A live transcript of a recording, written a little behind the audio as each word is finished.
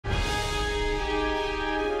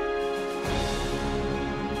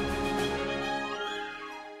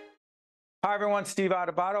Hi, everyone. Steve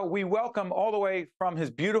Adubato. We welcome all the way from his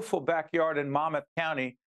beautiful backyard in Monmouth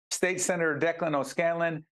County, State Senator Declan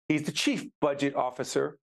O'Scanlon. He's the chief budget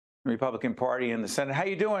officer, Republican Party in the Senate. How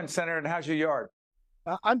you doing, Senator, and how's your yard?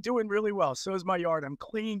 I'm doing really well. So is my yard. I'm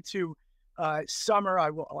clinging to summer. I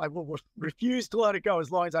will refuse to let it go as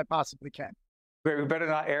long as I possibly can. We better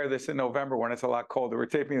not air this in November when it's a lot colder. We're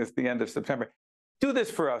taping this at the end of September. Do this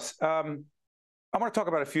for us. I want to talk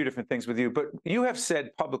about a few different things with you, but you have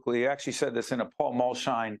said publicly, you actually said this in a Paul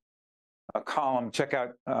Mulshine column. Check out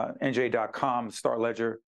NJ.com, Star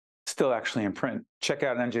Ledger, still actually in print. Check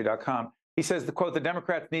out NJ.com. He says, the quote, the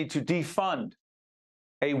Democrats need to defund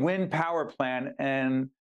a wind power plan and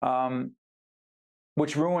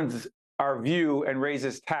which ruins our view and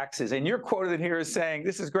raises taxes. And you're quoted in here as saying,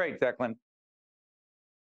 this is great, Declan.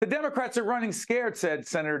 The Democrats are running scared, said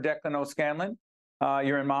Senator Declan O'Scanlon.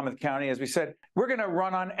 You're in Monmouth County, as we said. We're going to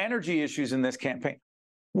run on energy issues in this campaign.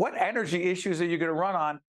 What energy issues are you going to run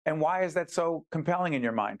on, and why is that so compelling in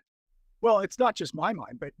your mind? Well, it's not just my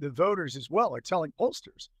mind, but the voters as well are telling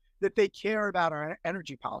pollsters that they care about our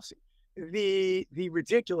energy policy. The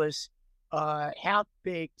ridiculous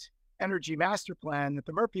half-baked energy master plan that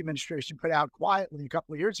the Murphy administration put out quietly a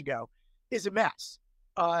couple of years ago is a mess.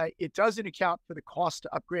 It doesn't account for the cost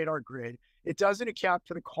to upgrade our grid. It doesn't account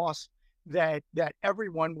for the cost that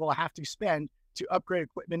everyone will have to spend to upgrade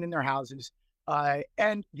equipment in their houses,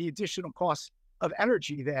 and the additional costs of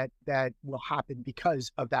energy that will happen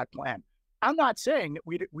because of that plan. I'm not saying that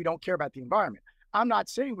we don't care about the environment. I'm not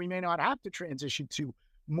saying we may not have to transition to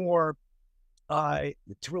more to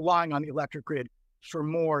relying on the electric grid for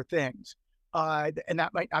more things, and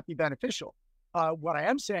that might not be beneficial. What I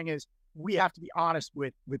am saying is we have to be honest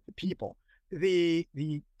with the people. The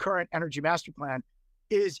current energy master plan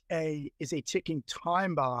is a ticking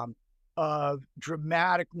time bomb of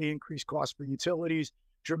dramatically increased costs for utilities,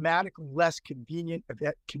 dramatically less convenient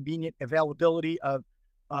availability of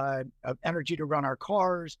energy to run our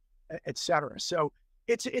cars, et cetera. So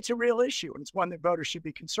it's a real issue, and it's one that voters should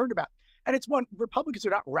be concerned about. And it's one Republicans are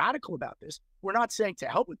not radical about this. We're not saying to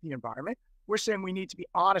help with the environment. We're saying we need to be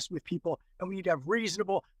honest with people, and we need to have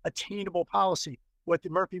reasonable, attainable policy. What the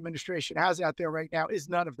Murphy administration has out there right now is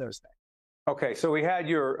none of those things. Okay, so we had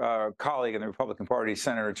your colleague in the Republican Party,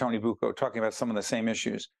 Senator Tony Bucco, talking about some of the same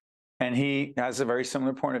issues. And he has a very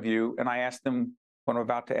similar point of view. And I asked him what I'm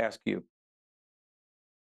about to ask you.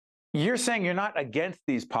 You're saying you're not against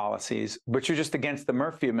these policies, but you're just against the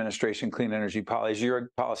Murphy administration clean energy policies.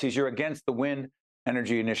 You're against the wind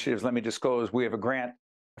energy initiatives. Let me disclose, we have a grant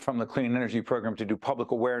from the Clean Energy Program to do public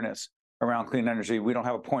awareness around clean energy. We don't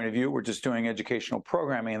have a point of view. We're just doing educational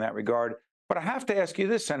programming in that regard. But I have to ask you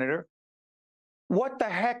this, Senator. What the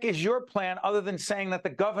heck is your plan other than saying that the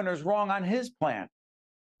governor's wrong on his plan?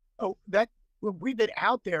 Oh, we've been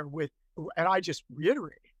out there with, and I just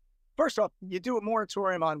reiterate. First off, you do a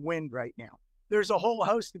moratorium on wind right now. There's a whole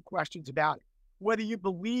host of questions about it. Whether you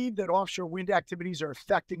believe that offshore wind activities are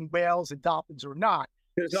affecting whales and dolphins or not.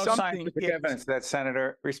 There's no scientific evidence of that,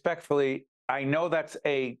 Senator. Respectfully, I know that's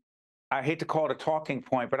I hate to call it a talking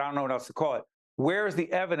point, but I don't know what else to call it. Where is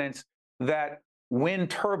the evidence that wind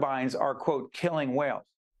turbines are, quote, killing whales?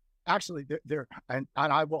 Actually, and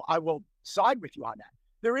I will side with you on that.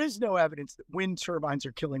 There is no evidence that wind turbines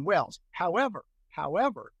are killing whales. However,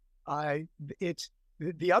 it's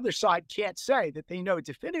the other side can't say that they know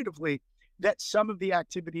definitively that some of the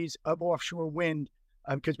activities of offshore wind,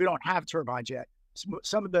 because we don't have turbines yet,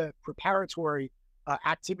 some of the preparatory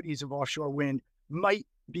activities of offshore wind might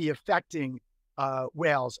be affecting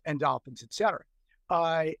whales and dolphins, et cetera.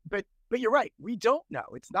 But you're right. We don't know.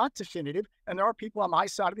 It's not definitive. And there are people on my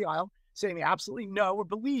side of the aisle saying they absolutely know or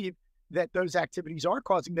believe that those activities are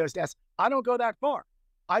causing those deaths. I don't go that far.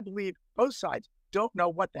 I believe both sides don't know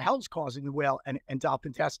what the hell's causing the whale and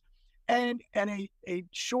dolphin deaths. And a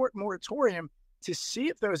short moratorium to see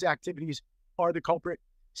if those activities are the culprit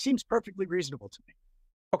seems perfectly reasonable to me.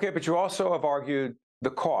 Okay, but you also have argued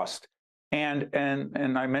the cost. And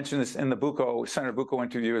I mentioned this in the Senator Bucco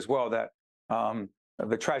interview as well, that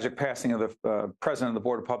the tragic passing of the president of the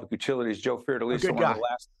Board of Public Utilities, Joe Fiordaliso, one of the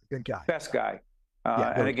last best guy.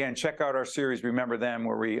 And again, check out our series, Remember Them,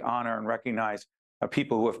 where we honor and recognize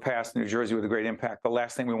people who have passed in New Jersey with a great impact. The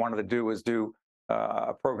last thing we wanted to do was do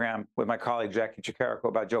a program with my colleague, Jackie Chicarico,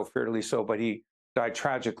 about Joe Fiordaliso, but he died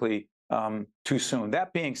tragically too soon.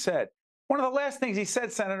 That being said, one of the last things he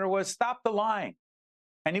said, Senator, was stop the lying.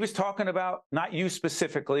 And he was talking about, not you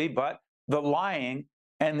specifically, but the lying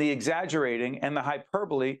and the exaggerating and the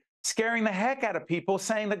hyperbole, scaring the heck out of people,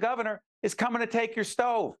 saying the governor is coming to take your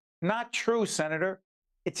stove. Not true, Senator.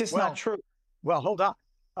 It's just not true. Well, hold on.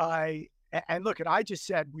 And look, and I just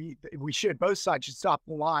said both sides should stop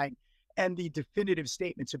the lying and the definitive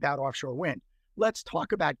statements about offshore wind. Let's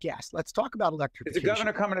talk about gas. Let's talk about electrification. Is the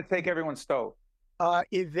governor coming to take everyone's stove?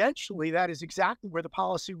 Eventually, that is exactly where the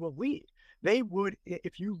policy will lead. They would,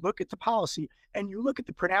 if you look at the policy and you look at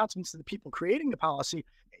the pronouncements of the people creating the policy.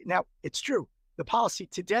 Now, it's true. The policy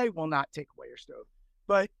today will not take away your stove.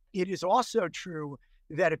 But it is also true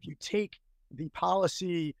that if you take the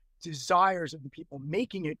policy desires of the people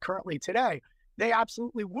making it currently today, they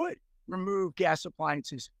absolutely would remove gas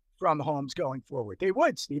appliances from homes going forward. They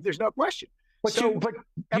would, Steve. There's no question. But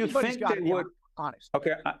you think they would? Honest.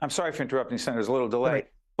 Okay, I'm sorry for interrupting, Senator. There's a little delay. Right.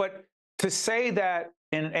 But to say that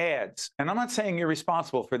in ads, and I'm not saying you're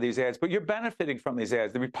responsible for these ads, but you're benefiting from these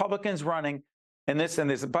ads. The Republicans running, and this,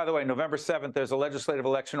 by the way, November 7th, there's a legislative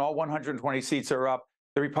election. All 120 seats are up.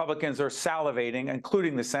 The Republicans are salivating,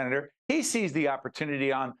 including the senator. He sees the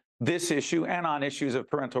opportunity on this issue and on issues of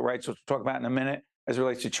parental rights, which we'll talk about in a minute, as it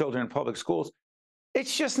relates to children in public schools.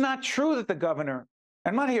 It's just not true that the governor,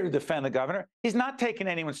 I'm not here to defend the governor, he's not taking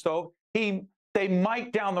anyone's stove. They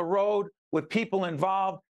might down the road, with people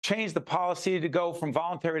involved, change the policy to go from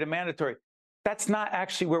voluntary to mandatory. That's not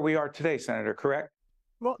actually where we are today, Senator, correct?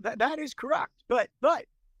 Well, that is correct. But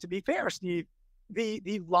to be fair, Steve,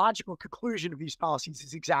 the logical conclusion of these policies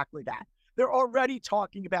is exactly that. They're already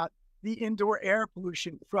talking about the indoor air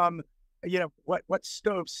pollution from, what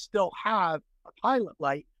stoves still have a pilot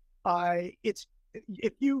light. It's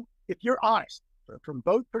if you're honest from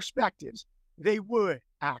both perspectives, they would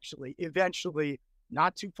actually eventually,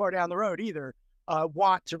 not too far down the road either,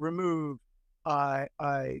 want to remove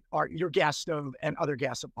your gas stove and other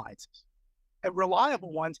gas appliances, and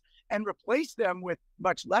reliable ones, and replace them with a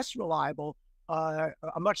much less reliable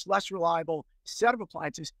set of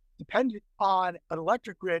appliances dependent on an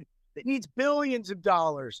electric grid that needs billions of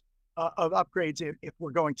dollars of upgrades if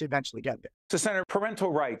we're going to eventually get there. So, Senator,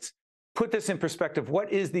 parental rights. Put this in perspective.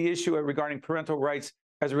 What is the issue regarding parental rights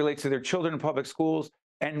as it relates to their children in public schools,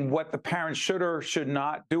 and what the parents should or should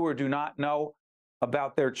not do or do not know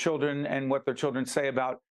about their children, and what their children say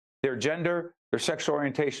about their gender, their sexual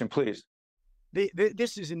orientation, please?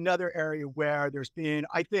 This is another area where there's been,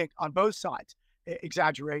 I think, on both sides,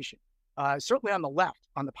 exaggeration. Certainly on the left,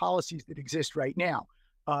 on the policies that exist right now.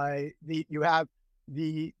 You have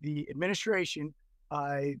the administration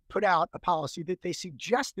put out a policy that they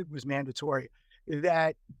suggested was mandatory,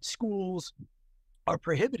 that schools are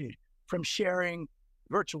prohibited from sharing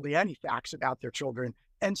virtually any facts about their children,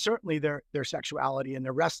 and certainly their sexuality, and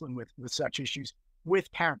they're wrestling with such issues with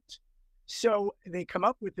parents. So they come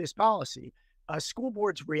up with this policy. School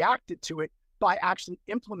boards reacted to it by actually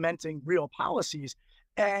implementing real policies,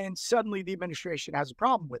 and suddenly the administration has a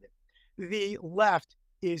problem with it. The left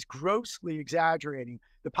is grossly exaggerating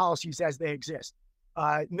the policies as they exist.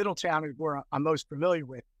 Middletown is where I'm most familiar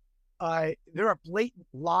with. There are blatant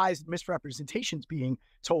lies, misrepresentations being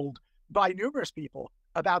told by numerous people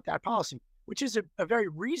about that policy, which is a very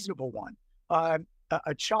reasonable one. A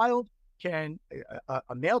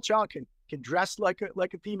male child can dress like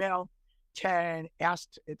a female, can ask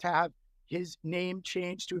to have his name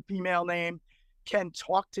changed to a female name, can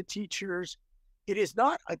talk to teachers. It is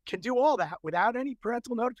not, can do all that without any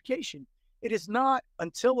parental notification. It is not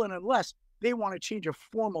until and unless they want to change a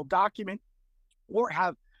formal document or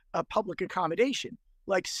have a public accommodation,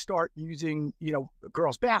 like start using,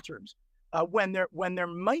 girls' bathrooms, when there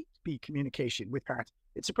might be communication with parents.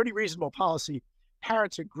 It's a pretty reasonable policy.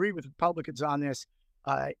 Parents agree with Republicans on this,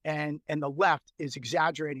 and the left is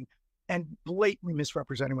exaggerating and blatantly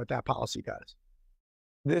misrepresenting what that policy does.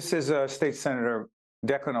 This is State Senator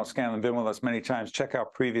Declan O'Scanlon, been with us many times. Check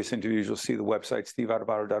out previous interviews. You'll see the website,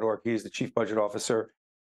 steveadubato.org. He's the Chief Budget Officer.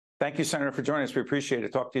 Thank you, Senator, for joining us. We appreciate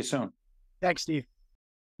it. Talk to you soon. Thanks, Steve.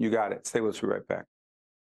 You got it. Stay with us. We'll be right back.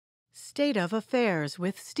 State of Affairs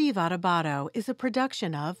with Steve Adubato is a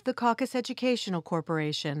production of the Caucus Educational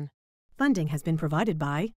Corporation. Funding has been provided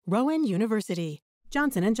by Rowan University,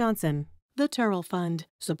 Johnson & Johnson, the Turrell Fund,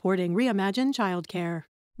 supporting Reimagine Childcare,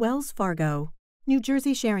 Wells Fargo, New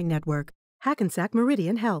Jersey Sharing Network, Hackensack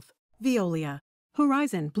Meridian Health, Veolia,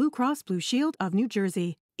 Horizon Blue Cross Blue Shield of New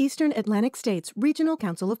Jersey, Eastern Atlantic States Regional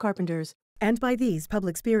Council of Carpenters, and by these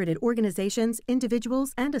public-spirited organizations,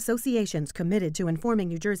 individuals, and associations committed to informing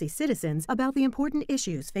New Jersey citizens about the important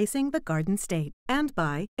issues facing the Garden State, and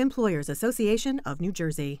by Employers Association of New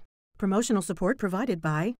Jersey. Promotional support provided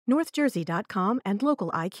by NorthJersey.com and Local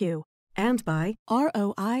IQ, and by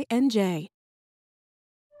ROINJ.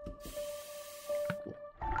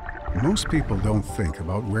 Most people don't think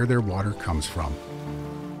about where their water comes from,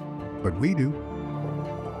 but we do.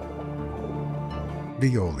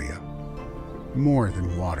 Veolia. More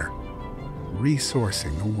than water.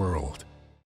 resourcing the world.